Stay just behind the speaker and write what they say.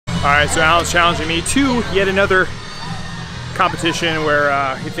All right, so Alan's challenging me to yet another competition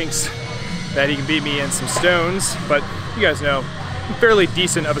where he thinks that he can beat me in some stones, but you guys know I'm fairly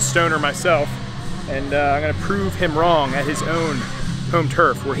decent of a stoner myself, and I'm gonna prove him wrong at his own home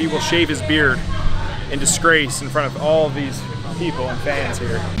turf, where he will shave his beard in disgrace in front of all of these people and fans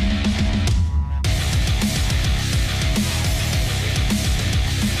here.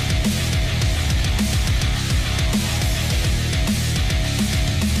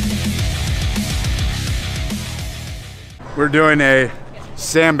 We're doing a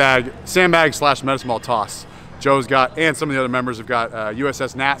sandbag slash medicine ball toss. Joe's got, and some of the other members have got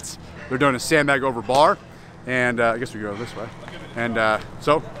USS Nats. They're doing a sandbag over bar, and I guess we go this way. And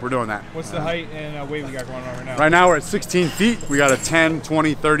so we're doing that. What's the height and weight we got going on right now? Right now we're at 16 feet. We got a 10,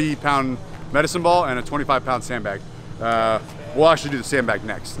 20, 30 pound medicine ball and a 25 pound sandbag. We'll actually do the sandbag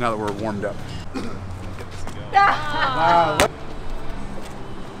next, now that we're warmed up.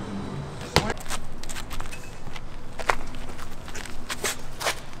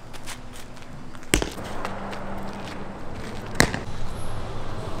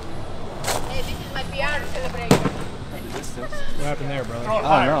 What happened there, brother?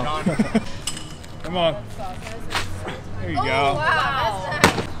 I don't know. Come on. There you go. Wow.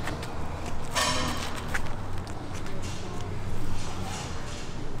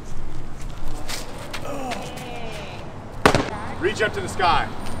 Reach up to the sky.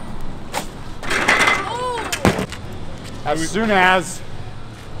 As soon as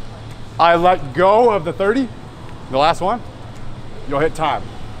I let go of the 30, the last one, you'll hit time.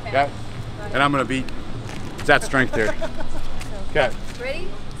 Okay? And I'm gonna beat Szatstrength here. Okay. Ready,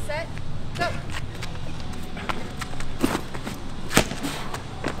 set, go.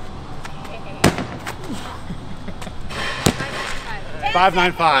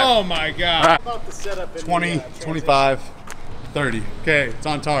 595. Oh my God. Right. 20, 25, 30. Okay, it's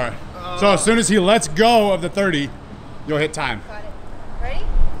on Tara. So as soon as he lets go of the 30, you'll hit time. Got it. Ready,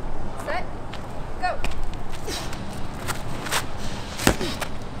 set, go.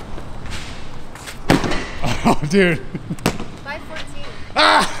 Oh, dude. 514.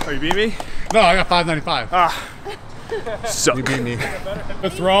 Ah! Oh, you beat me? No, I got 595. Ah. Suck. You beat me. The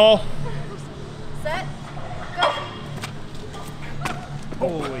Thrall. Set, go.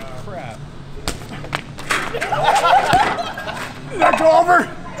 Holy crap. Did that go over?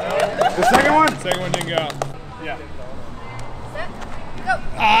 The second one? Second one didn't go. Yeah. Set, go.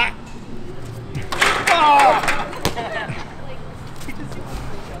 Ah! Oh!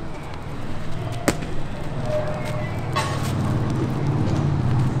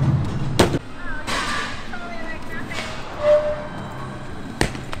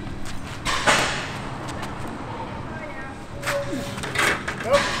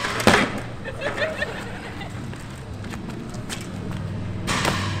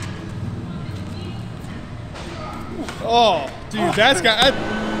 Oh, dude, that's got. All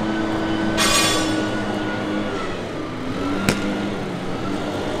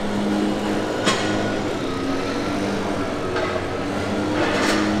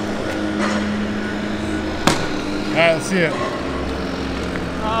right, let's see it.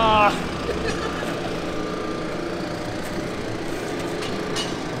 Oh!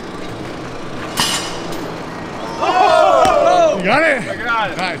 You got it? I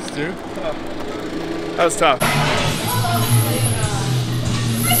got it. Nice, dude. That was tough.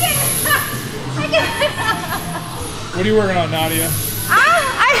 What are you working on, Nadia?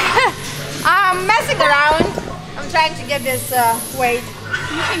 I'm messing around. I'm trying to get this weight.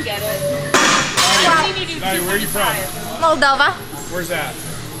 You can get it. Nadia, where are you from? Moldova. Where's that?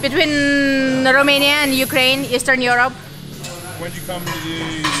 Between Romania and Ukraine, Eastern Europe. When'd you come to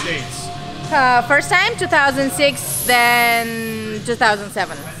the States? First time 2006, then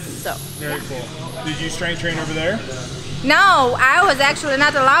 2007. So. Very cool. Did you strength train over there? No, I was actually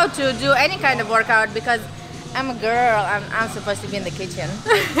not allowed to do any kind of workout because I'm a girl. I'm supposed to be in the kitchen.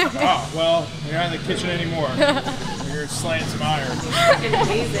 Oh, well, you're not in the kitchen anymore. You're slaying some iron.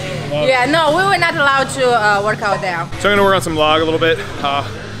 Amazing. Yeah, no, we were not allowed to work out there. So I'm gonna work on some log a little bit.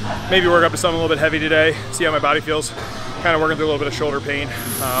 Maybe work up to something a little bit heavy today. See how my body feels. Kind of working through a little bit of shoulder pain,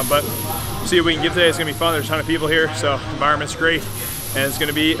 but see what we can get today. It's gonna be fun. There's a ton of people here, so the environment's great, and it's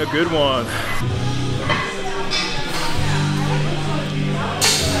gonna be a good one.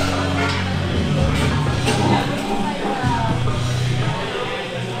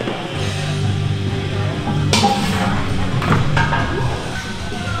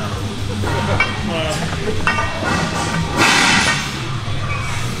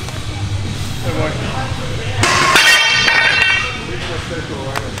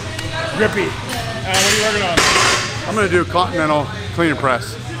 Grippy. What are you working on? I'm gonna do continental clean and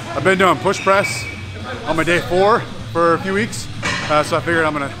press. I've been doing push press on my day 4 for a few weeks, so I figured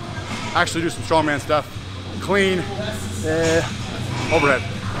I'm gonna actually do some strongman stuff. Clean, overhead,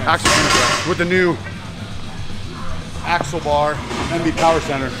 axle press with the new axle bar, MB Power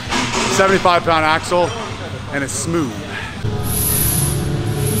Center, 75-pound axle, and it's smooth.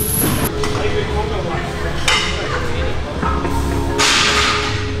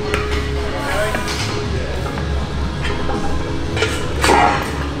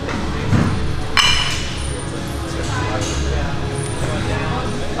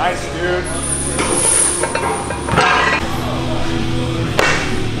 Nice, dude.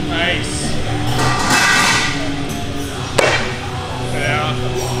 Nice. Yeah.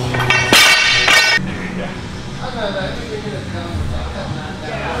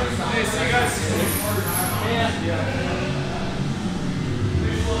 Hey, see you guys.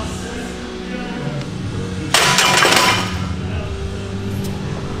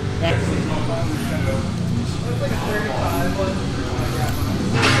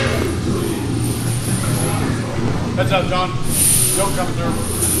 Heads up, John. Joe coming through.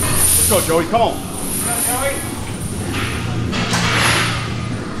 Let's go, Joey. Come on.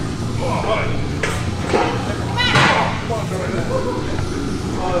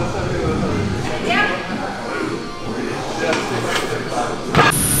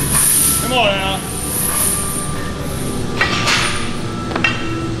 Come on now.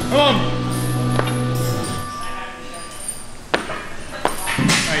 Come on.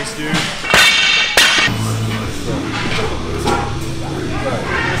 Nice, dude.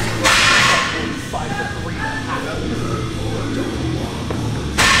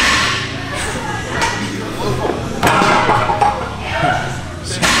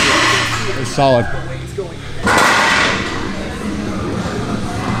 It's solid.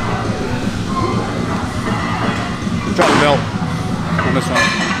 Drop the belt on this one.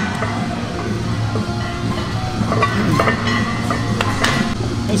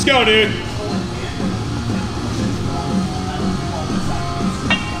 Let's go, dude.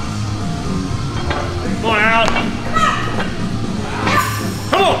 Come on out.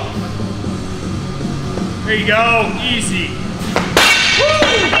 Come on. There you go. Easy.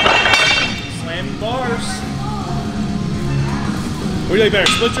 Woo! Slamming bars. What do you like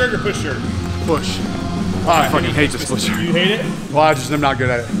better, split jerk or push jerk? Push. Oh, I fucking hate the split jerk. You hate it? Well, I just am not good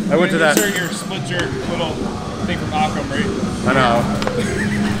at it. I went to that. Insert your split jerk little thing from Occam, right? I know.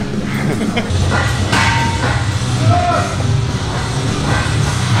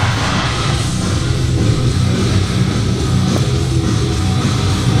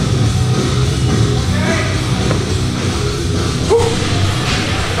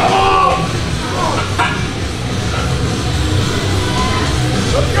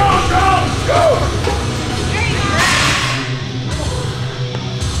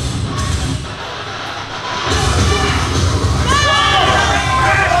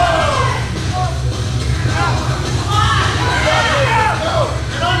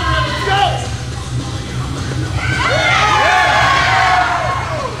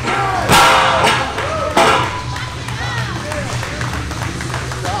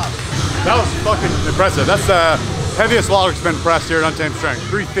 That was fucking impressive. That's the heaviest log that's been pressed here at Untamed Strength,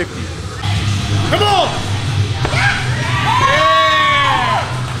 350. Come on! Yeah!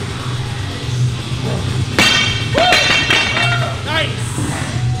 Nice!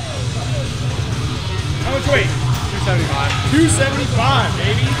 How much weight? 275. 275,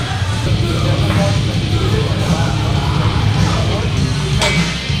 baby.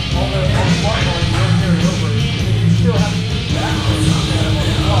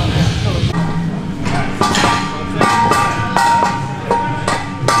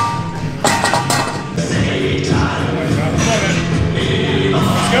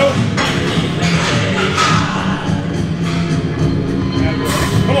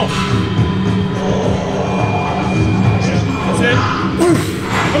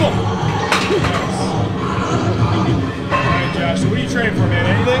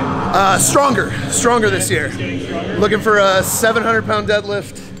 Stronger this year. Looking for a 700-pound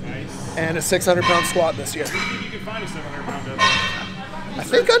deadlift and a 600-pound squat this year. You can find a 700-pound deadlift. I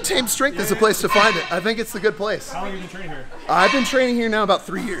think Untamed Strength is the place to find it. I think it's the good place. How long have you been training here? I've been training here now about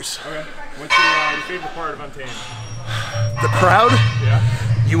 3 years. Okay. What's your favorite part of Untamed? The crowd. Yeah.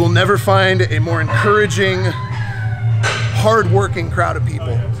 You will never find a more encouraging, hard-working crowd of people.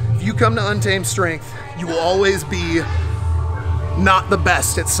 Oh, yeah. If you come to Untamed Strength, you will always be not the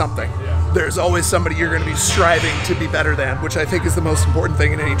best at something. Yeah. There's always somebody you're going to be striving to be better than, which I think is the most important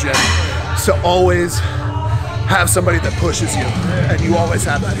thing in any gym. So always have somebody that pushes you, and you always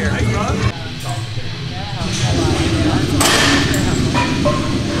have that here.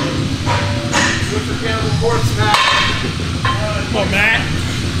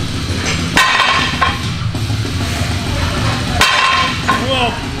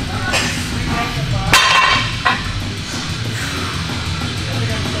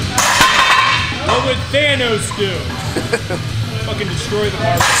 What would Thanos do? Fucking destroy the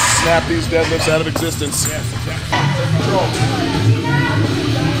market. Snap these deadlifts out of existence. Yes, exactly.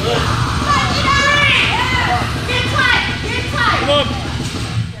 Come on.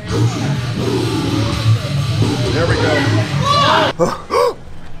 There we go.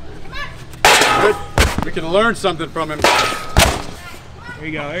 Good. We can learn something from him. There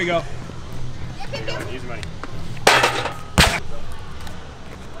you go, there you go. Easy money.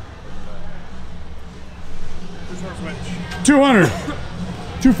 200,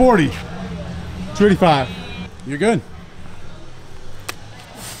 240, 285. You're good.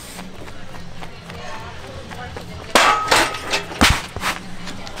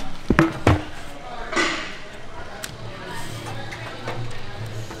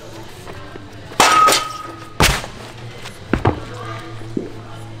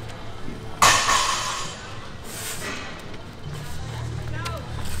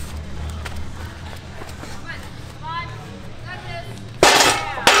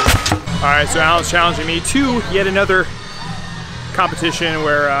 All right, so Alan's challenging me to yet another competition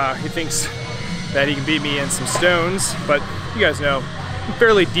where he thinks that he can beat me in some stones, but you guys know I'm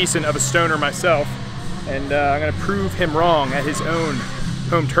fairly decent of a stoner myself, and I'm gonna prove him wrong at his own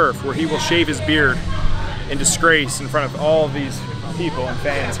home turf, where he will shave his beard in disgrace in front of all of these people and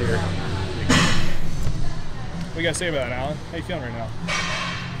fans here. What you gotta say about that, Alan? How you feeling right now?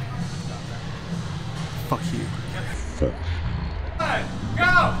 Fuck you. Go!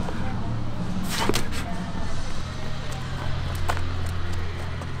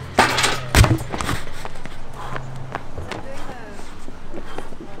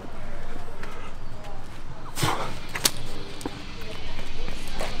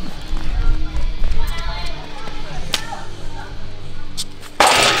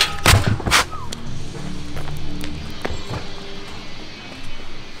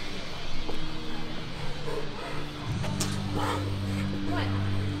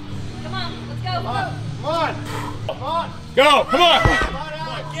 Go! Come on! Come on,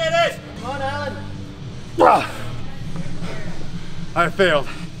 Alan, get it! Come on, Alan. I failed.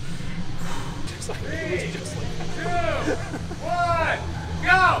 3, 2, 1,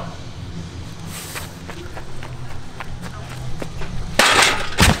 go!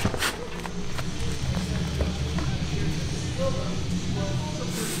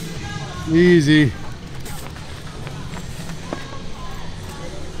 Easy.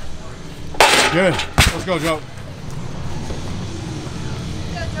 Good. Let's go, Joe.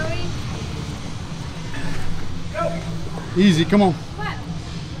 Easy, come on.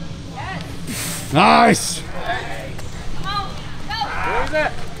 Nice. Where's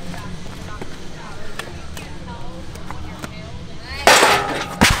it?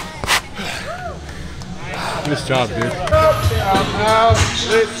 Nice job, dude.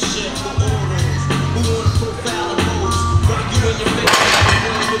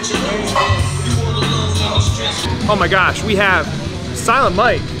 Oh my gosh, we have Silent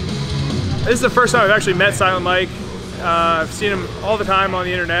Mike. This is the first time I've actually met Silent Mike. I've seen him all the time on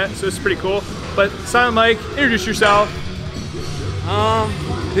the internet, so it's pretty cool. But Silent Mike, introduce yourself.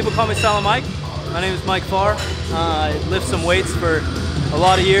 People call me Silent Mike. My name is Mike Farr. I lift some weights for a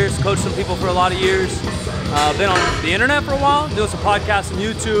lot of years, coached some people for a lot of years. Been on the internet for a while, doing some podcasts on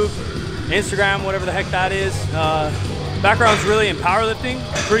YouTube, Instagram, whatever the heck that is. Background's really in powerlifting,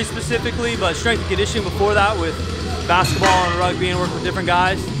 pretty specifically, but strength and conditioning before that with basketball and rugby and working with different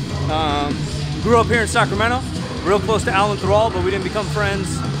guys. Grew up here in Sacramento, real close to Alan Thrall, but we didn't become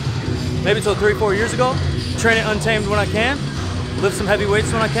friends maybe until 3-4 years ago. Train at Untamed when I can, lift some heavy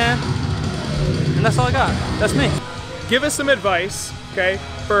weights when I can, and that's all I got. That's me. Give us some advice, okay,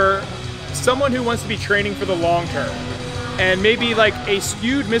 for someone who wants to be training for the long term, and maybe like a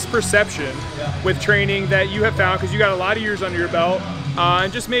skewed misperception with training that you have found, because you got a lot of years under your belt,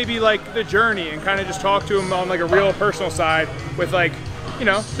 and just maybe like the journey, and kind of just talk to them on like a real personal side with like, you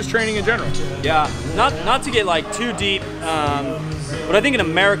know, just training in general. Yeah, not to get like too deep, but I think in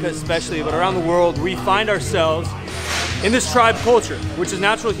America especially, but around the world, we find ourselves in this tribe culture, which is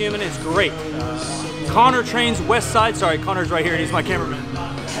natural human, it's great. Connor trains West Side, sorry, Connor's right here, he's my cameraman.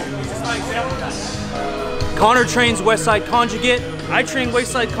 Connor trains West Side Conjugate, I train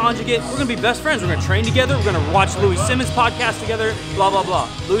West Side Conjugate. We're gonna be best friends, we're gonna train together, we're gonna watch Louis Simmons' podcast together, blah, blah, blah.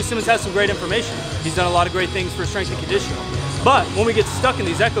 Louis Simmons has some great information. He's done a lot of great things for strength and conditioning. But when we get stuck in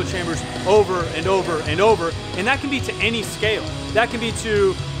these echo chambers over and over and over, and that can be to any scale. That can be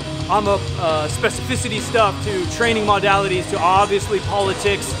to specificity stuff, to training modalities, to obviously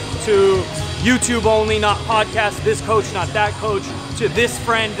politics, to YouTube only, not podcast, this coach, not that coach, to this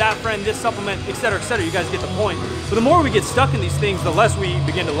friend, this supplement, etc., etc. You guys get the point. But the more we get stuck in these things, the less we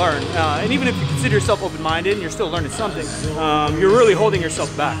begin to learn. And even if you consider yourself open-minded and you're still learning something, you're really holding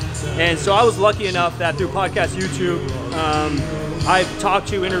yourself back. And so I was lucky enough that through podcast, YouTube, I've talked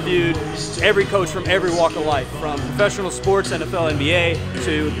to, interviewed every coach from every walk of life, from professional sports, NFL, NBA,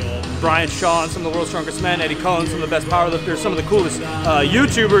 to Brian Shaw and some of the world's strongest men, Eddie Cohen, some of the best powerlifters, some of the coolest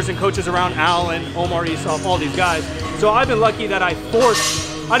YouTubers and coaches around, Alan, Omar Isuf, all these guys. So I've been lucky that I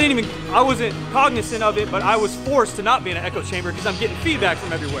wasn't cognizant of it, but I was forced to not be in an echo chamber because I'm getting feedback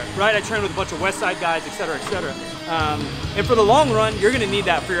from everywhere, right? I train with a bunch of West Side guys, etc., etc. And for the long run, you're gonna need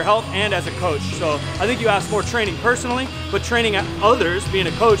that for your health and as a coach. So I think you ask more training personally, but training others, being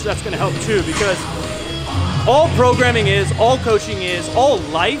a coach, that's gonna help too, because all programming is, all coaching is, all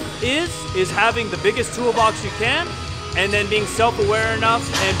life is having the biggest toolbox you can, and then being self-aware enough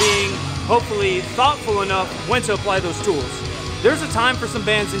and being hopefully thoughtful enough when to apply those tools. There's a time for some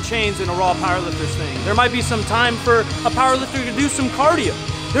bands and chains in a raw powerlifter's thing. There might be some time for a powerlifter to do some cardio.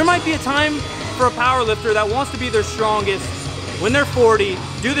 There might be a time for a powerlifter that wants to be their strongest when they're 40,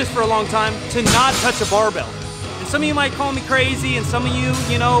 do this for a long time, to not touch a barbell. And some of you might call me crazy, and some of you,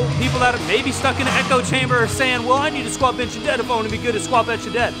 people that are maybe stuck in an echo chamber are saying, well, I need to squat, bench, and dead if I want to be good at squat, bench,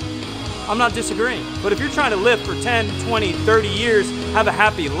 and dead. I'm not disagreeing. But if you're trying to live for 10, 20, 30 years, have a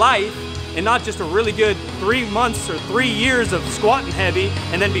happy life, and not just a really good 3 months or 3 years of squatting heavy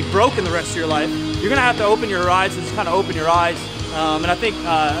and then be broken the rest of your life, you're gonna have to open your eyes and just kind of open your eyes. And I think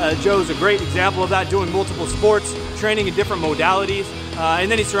Joe's a great example of that, doing multiple sports, training in different modalities,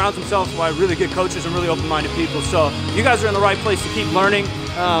 and then he surrounds himself by really good coaches and really open-minded people. So you guys are in the right place to keep learning.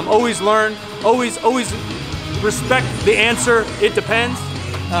 Always learn, always respect the answer, it depends.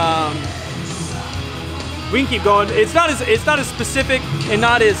 We can keep going. It's not as specific and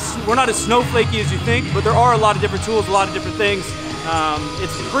we're not as snowflakey as you think, but there are a lot of different tools, a lot of different things.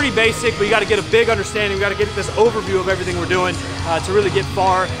 It's pretty basic, but you got to get a big understanding. We got to get this overview of everything we're doing to really get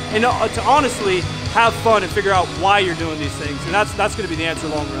far and to honestly have fun and figure out why you're doing these things. And that's going to be the answer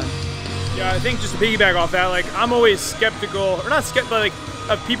long run. Yeah, I think just to piggyback off that, like, I'm always skeptical, or not skeptical, like,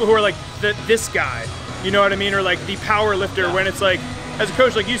 of people who are like this guy. You know what I mean? Or like the power lifter, when it's like, as a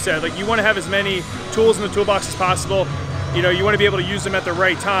coach, like you said, like, you want to have as many tools in the toolbox as possible. You want to be able to use them at the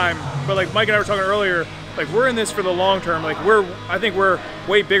right time. But like Mike and I were talking earlier, like, we're in this for the long term. Like, I think we're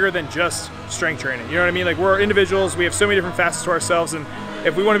way bigger than just strength training. You know what I mean? Like, we're individuals. We have so many different facets to ourselves, and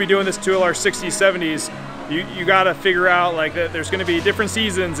if we want to be doing this till our 60s, 70s, you got to figure out like that there's going to be different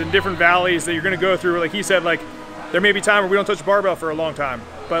seasons and different valleys that you're going to go through. Like he said, like, there may be time where we don't touch a barbell for a long time,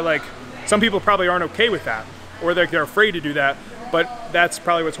 but like some people probably aren't okay with that, or they're afraid to do that. But that's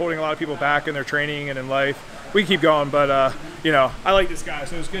probably what's holding a lot of people back in their training and in life. We can keep going, but I like this guy,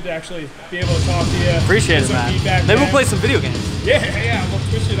 so it's good to actually be able to talk to you. Appreciate it, man. Maybe we'll play some video games. Yeah, we'll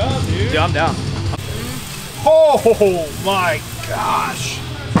twist it up, dude. Yeah, I'm down. Oh my gosh.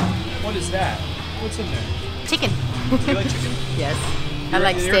 What is that? What's in there? Chicken. You like chicken? Yes. I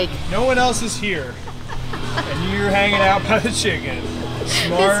like steak. No one else is here, and you're hanging out by the chicken.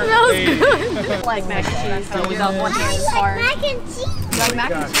 Smart It smells lady. good. Like mac and cheese, so without one hand is hard. Mac and cheese. You like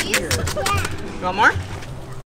mac and cheese? Here. You want more?